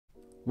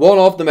One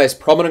of the most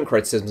prominent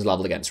criticisms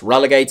levelled against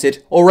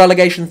relegated or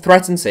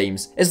relegation-threatened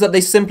teams is that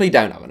they simply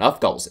don't have enough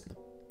goals in them.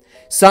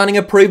 Signing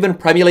a proven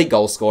Premier League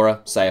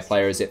goalscorer, say a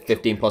player who's hit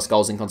 15 plus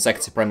goals in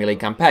consecutive Premier League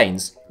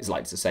campaigns, is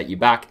likely to set you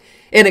back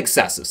in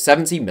excess of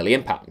 £70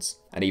 million.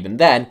 And even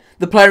then,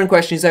 the player in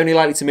question is only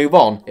likely to move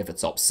on if a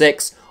top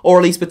 6 or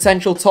at least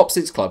potential top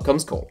 6 club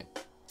comes calling.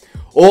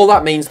 All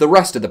that means the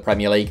rest of the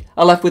Premier League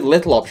are left with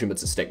little option but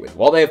to stick with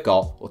what they have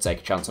got or take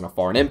a chance on a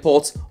foreign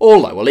import or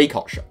lower league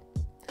hotshot.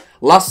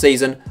 Last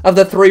season, of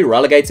the 3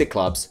 relegated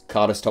clubs,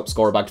 Cardiff's top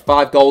scorer bagged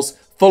 5 goals,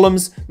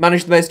 Fulham's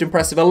managed the most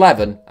impressive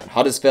 11, and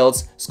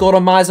Huddersfield's scored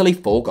a miserly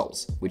 4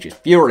 goals, which is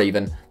fewer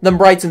even than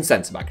Brighton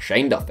centre-back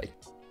Shane Duffy.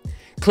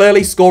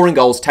 Clearly, scoring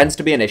goals tends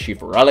to be an issue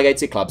for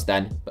relegated clubs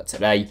then, but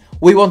today,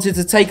 we wanted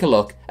to take a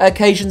look at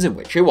occasions in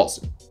which it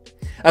wasn't.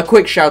 A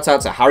quick shout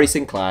out to Harry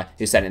Sinclair,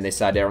 who sent in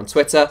this idea on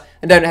Twitter,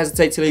 and don't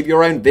hesitate to leave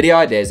your own video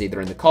ideas either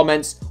in the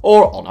comments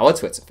or on our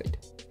Twitter feed.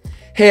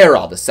 Here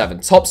are the 7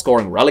 top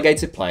scoring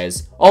relegated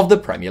players of the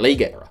Premier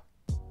League era.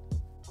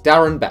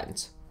 Darren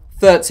Bent,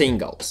 13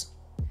 goals.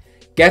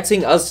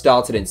 Getting us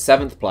started in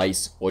 7th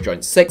place, or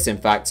joint 6th in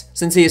fact,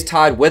 since he is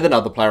tied with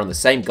another player on the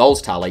same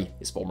goals tally,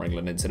 is former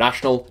England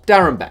international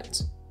Darren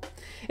Bent.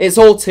 It's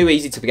all too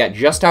easy to forget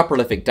just how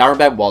prolific Darren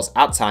Bent was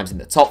at times in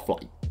the top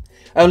flight.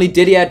 Only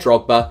Didier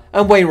Drogba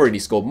and Wayne Rooney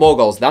scored more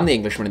goals than the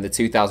Englishman in the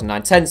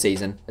 2009-10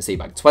 season, as he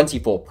bagged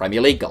 24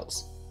 Premier League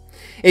goals.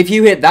 If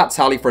you hit that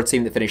tally for a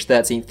team that finished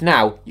 13th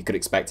now, you could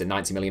expect a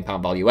 £90 million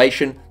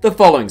valuation the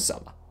following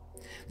summer.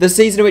 The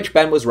season in which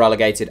Bent was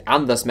relegated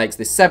and thus makes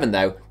this 7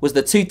 though was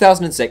the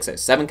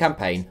 2006-07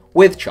 campaign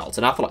with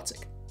Charlton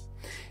Athletic.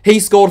 He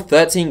scored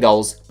 13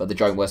 goals, but the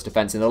joint worst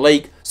defence in the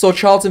league saw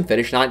Charlton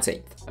finish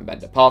 19th, and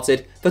Bent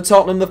departed for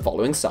Tottenham the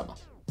following summer.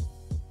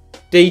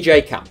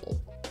 DJ Campbell,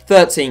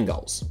 13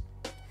 goals.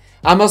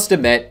 I must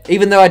admit,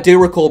 even though I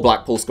do recall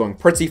Blackpool scoring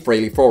pretty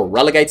freely for a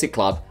relegated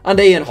club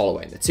under Ian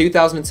Holloway in the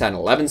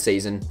 2010-11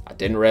 season, I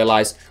didn't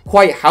realise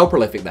quite how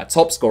prolific their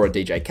top scorer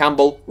DJ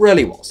Campbell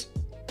really was.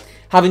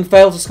 Having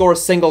failed to score a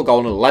single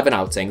goal in 11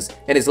 outings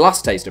in his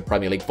last taste of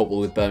Premier League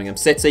football with Birmingham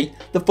City,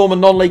 the former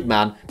non-league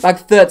man bagged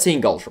 13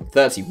 goals from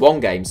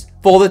 31 games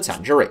for the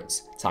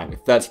Tangerines, tying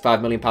with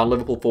 £35 million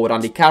Liverpool forward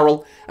Andy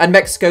Carroll and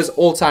Mexico's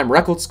all-time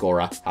record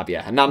scorer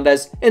Javier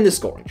Hernandez in the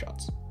scoring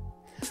charts.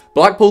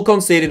 Blackpool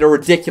conceded a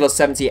ridiculous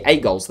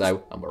 78 goals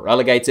though and were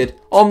relegated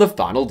on the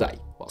final day,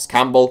 whilst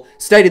Campbell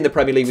stayed in the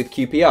Premier League with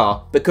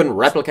QPR but couldn't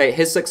replicate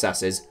his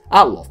successes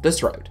at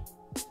Loftus Road.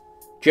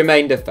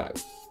 Jermaine Defoe,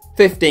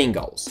 15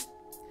 goals.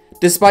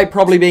 Despite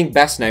probably being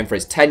best known for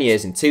his 10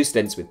 years in 2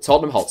 stints with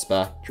Tottenham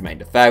Hotspur, Jermaine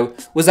Defoe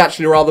was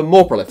actually rather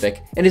more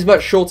prolific in his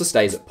much shorter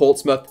stays at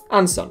Portsmouth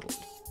and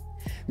Sunderland.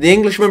 The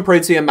Englishman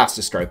proved to be a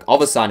masterstroke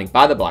of a signing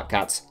by the Black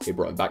Cats, who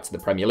brought him back to the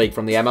Premier League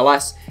from the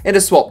MLS in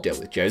a swap deal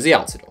with Josie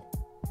Altidore.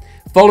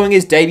 Following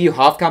his debut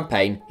half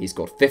campaign, he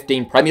scored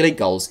 15 Premier League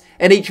goals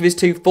in each of his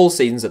 2 full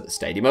seasons at the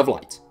Stadium of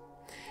Light.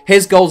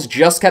 His goals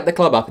just kept the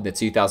club up in the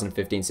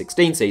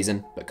 2015-16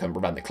 season, but couldn't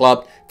prevent the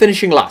club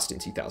finishing last in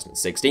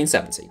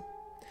 2016-17.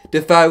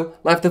 Defoe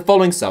left the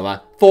following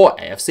summer for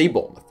AFC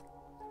Bournemouth.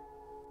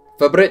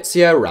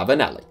 Fabrizio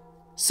Ravanelli,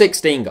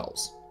 16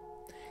 goals.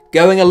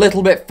 Going a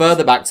little bit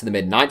further back to the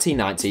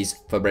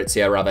mid-1990s,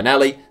 Fabrizio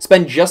Ravanelli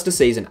spent just a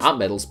season at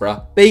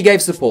Middlesbrough, but he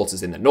gave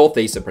supporters in the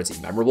northeast some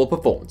pretty memorable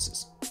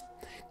performances.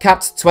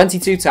 Capped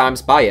 22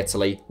 times by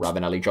Italy,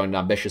 Ravanelli joined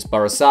an ambitious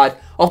Borough side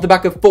off the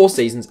back of 4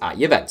 seasons at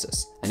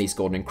Juventus, and he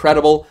scored an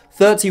incredible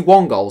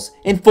 31 goals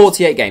in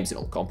 48 games in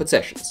all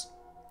competitions.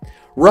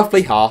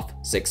 Roughly half,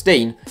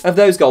 16, of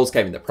those goals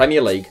came in the Premier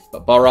League,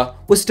 but Borough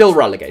was still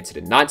relegated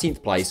in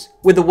 19th place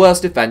with the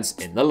worst defence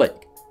in the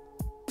league.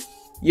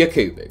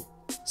 Yakubu,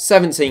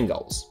 17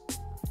 goals.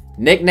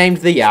 Nicknamed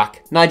the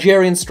Yak,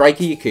 Nigerian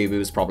striker Yakubu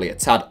was probably a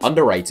tad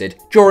underrated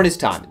during his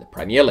time in the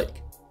Premier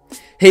League.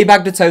 He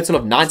bagged a total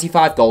of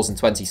 95 goals and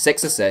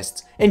 26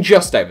 assists in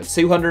just over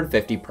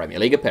 250 Premier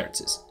League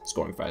appearances,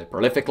 scoring very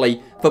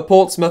prolifically for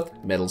Portsmouth,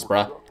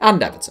 Middlesbrough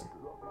and Everton.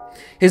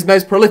 His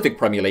most prolific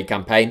Premier League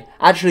campaign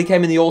actually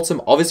came in the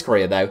autumn of his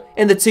career though,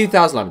 in the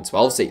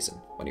 2011-12 season,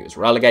 when he was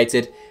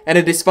relegated in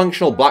a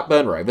dysfunctional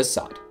Blackburn Rovers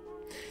side.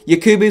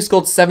 Yakubu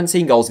scored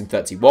 17 goals in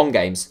 31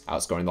 games,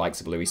 outscoring the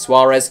likes of Luis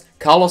Suarez,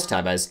 Carlos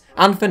Tevez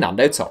and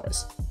Fernando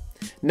Torres.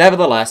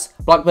 Nevertheless,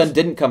 Blackburn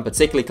didn't come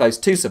particularly close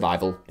to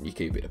survival, and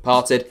Yakubu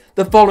departed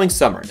the following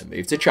summer in a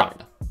move to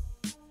China.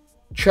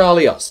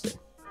 Charlie Austin,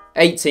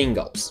 18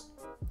 goals.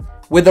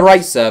 With the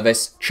right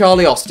service,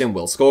 Charlie Austin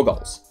will score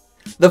goals.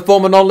 The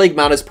former non-league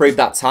man has proved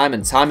that time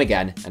and time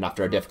again, and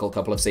after a difficult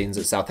couple of seasons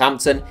at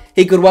Southampton,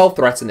 he could well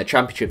threaten the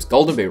Championship's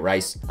Golden Boot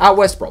race at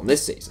West Brom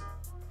this season.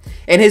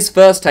 In his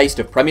first taste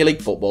of Premier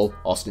League football,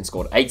 Austin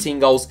scored 18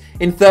 goals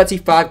in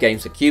 35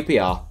 games for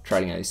QPR,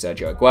 trailing only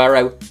Sergio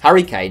Aguero,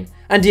 Harry Kane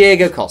and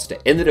Diego Costa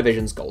in the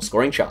division's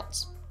goal-scoring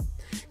charts.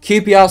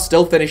 QPR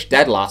still finished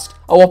dead last,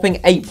 a whopping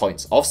 8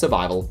 points off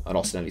survival, and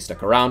Austin only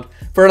stuck around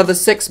for another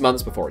 6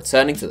 months before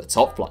returning to the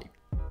top flight.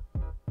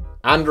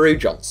 Andrew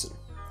Johnson,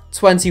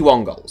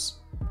 21 goals.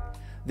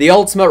 The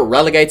ultimate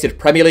relegated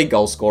Premier League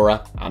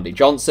goalscorer, Andy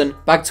Johnson,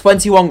 bagged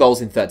 21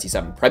 goals in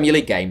 37 Premier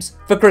League games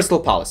for Crystal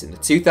Palace in the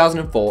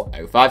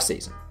 2004-05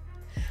 season.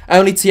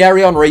 Only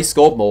Thierry Henry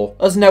scored more,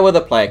 as no other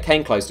player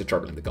came close to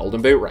troubling the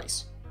Golden Boot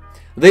race.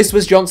 This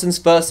was Johnson's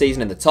first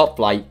season in the top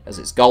flight, as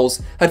his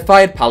goals had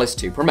fired Palace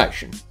to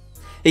promotion.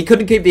 He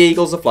couldn't keep the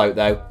Eagles afloat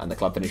though, and the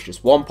club finished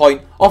just 1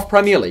 point off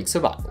Premier League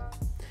survival.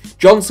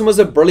 Johnson was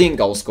a brilliant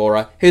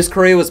goalscorer whose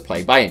career was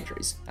plagued by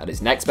injuries, and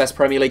his next best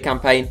Premier League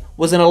campaign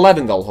was an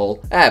 11-goal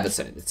haul at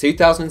Everton in the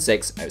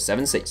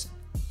 2006-07 season.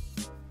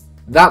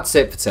 That's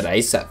it for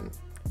today's 7.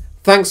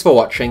 Thanks for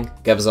watching,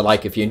 give us a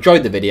like if you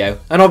enjoyed the video,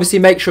 and obviously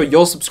make sure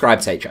you're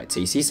subscribed to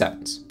HITC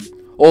Sevens.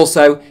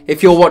 Also,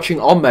 if you're watching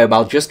on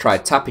mobile, just try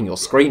tapping your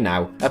screen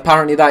now.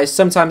 Apparently that is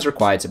sometimes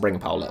required to bring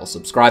up our little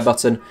subscribe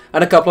button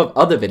and a couple of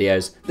other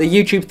videos that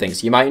YouTube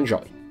thinks you might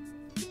enjoy.